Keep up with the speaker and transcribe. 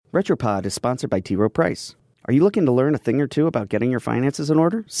Retropod is sponsored by T. Rowe Price. Are you looking to learn a thing or two about getting your finances in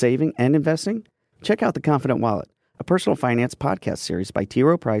order, saving, and investing? Check out The Confident Wallet, a personal finance podcast series by T.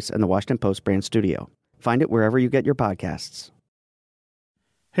 Rowe Price and the Washington Post brand studio. Find it wherever you get your podcasts.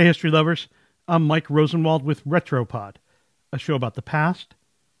 Hey, history lovers. I'm Mike Rosenwald with Retropod, a show about the past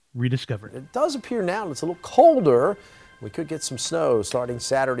rediscovered. It does appear now it's a little colder. We could get some snow starting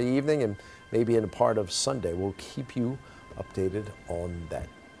Saturday evening and maybe in a part of Sunday. We'll keep you updated on that.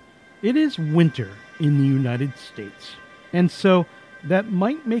 It is winter in the United States, and so that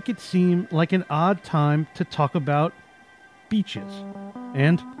might make it seem like an odd time to talk about beaches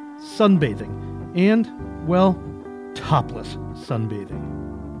and sunbathing and, well, topless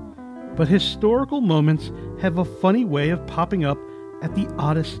sunbathing. But historical moments have a funny way of popping up at the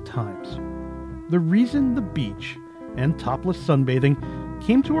oddest times. The reason the beach and topless sunbathing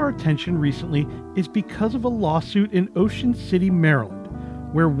came to our attention recently is because of a lawsuit in Ocean City, Maryland,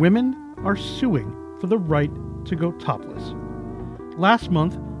 where women are suing for the right to go topless. Last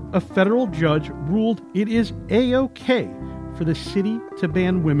month, a federal judge ruled it is A-OK for the city to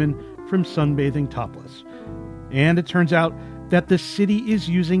ban women from sunbathing topless. And it turns out that the city is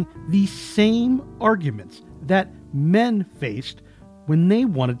using the same arguments that men faced when they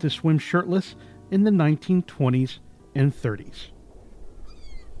wanted to swim shirtless in the 1920s and 30s.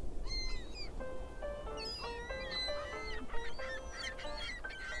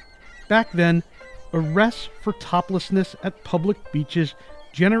 Back then, arrests for toplessness at public beaches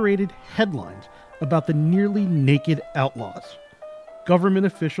generated headlines about the nearly naked outlaws. Government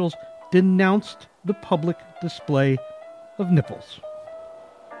officials denounced the public display of nipples.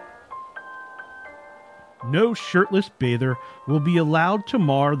 No shirtless bather will be allowed to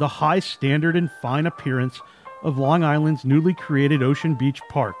mar the high standard and fine appearance of Long Island's newly created Ocean Beach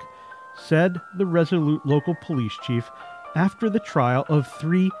Park, said the resolute local police chief after the trial of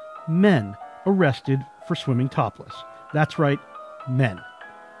 3 men arrested for swimming topless. That's right, men.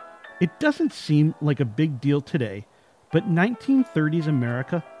 It doesn't seem like a big deal today, but 1930s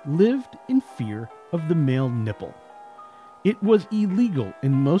America lived in fear of the male nipple. It was illegal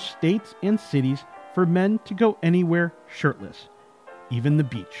in most states and cities for men to go anywhere shirtless, even the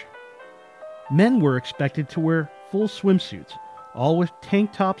beach. Men were expected to wear full swimsuits, all with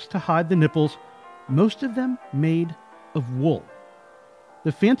tank tops to hide the nipples, most of them made of wool.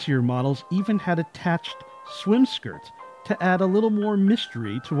 The fancier models even had attached swim skirts to add a little more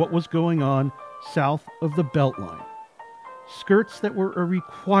mystery to what was going on south of the Beltline. Skirts that were a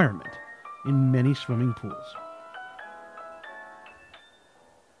requirement in many swimming pools.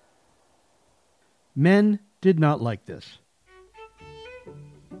 Men did not like this.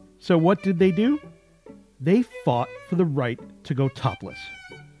 So what did they do? They fought for the right to go topless.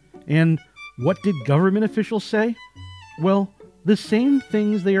 And what did government officials say? Well, the same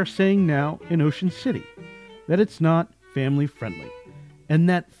things they are saying now in Ocean City, that it's not family friendly, and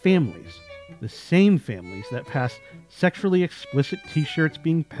that families, the same families that pass sexually explicit t-shirts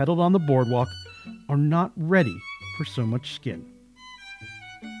being peddled on the boardwalk, are not ready for so much skin.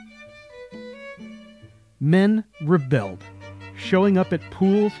 Men rebelled, showing up at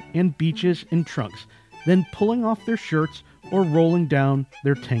pools and beaches in trunks, then pulling off their shirts or rolling down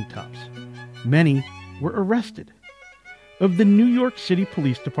their tank tops. Many were arrested. Of the New York City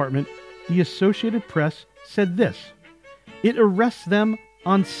Police Department, the Associated Press said this: it arrests them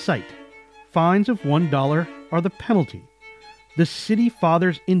on sight. Fines of $1 are the penalty. The city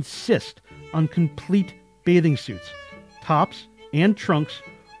fathers insist on complete bathing suits, tops and trunks,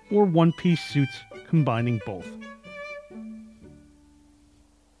 or one-piece suits combining both.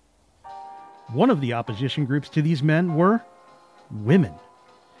 One of the opposition groups to these men were women.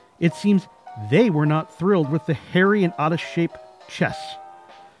 It seems they were not thrilled with the hairy and out-of-shape chests.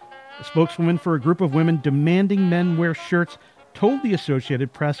 A spokeswoman for a group of women demanding men wear shirts told the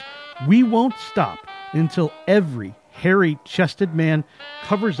Associated Press, "We won't stop until every hairy-chested man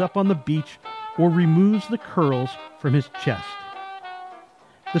covers up on the beach or removes the curls from his chest."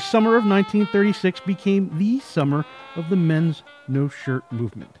 The summer of 1936 became the summer of the men's no-shirt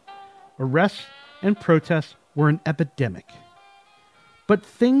movement. Arrests and protests were an epidemic. But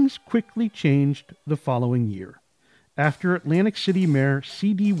things quickly changed the following year, after Atlantic City Mayor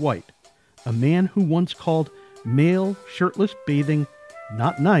C.D. White, a man who once called male shirtless bathing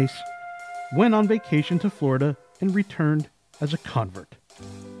not nice, went on vacation to Florida and returned as a convert.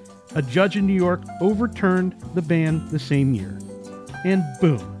 A judge in New York overturned the ban the same year, and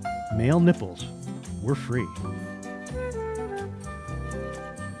boom, male nipples were free.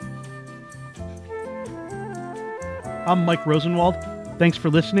 I'm Mike Rosenwald. Thanks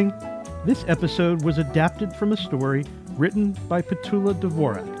for listening. This episode was adapted from a story written by Petula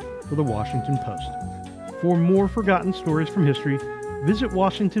Dvorak. for the Washington Post. For more forgotten stories from history, visit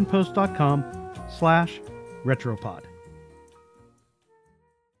washingtonpost.com/retropod.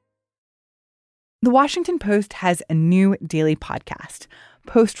 The Washington Post has a new daily podcast,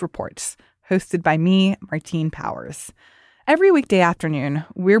 Post Reports, hosted by me, Martine Powers. Every weekday afternoon,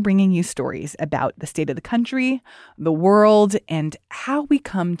 we're bringing you stories about the state of the country, the world, and how we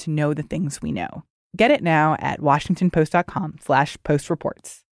come to know the things we know. Get it now at washingtonpost.com/postreports.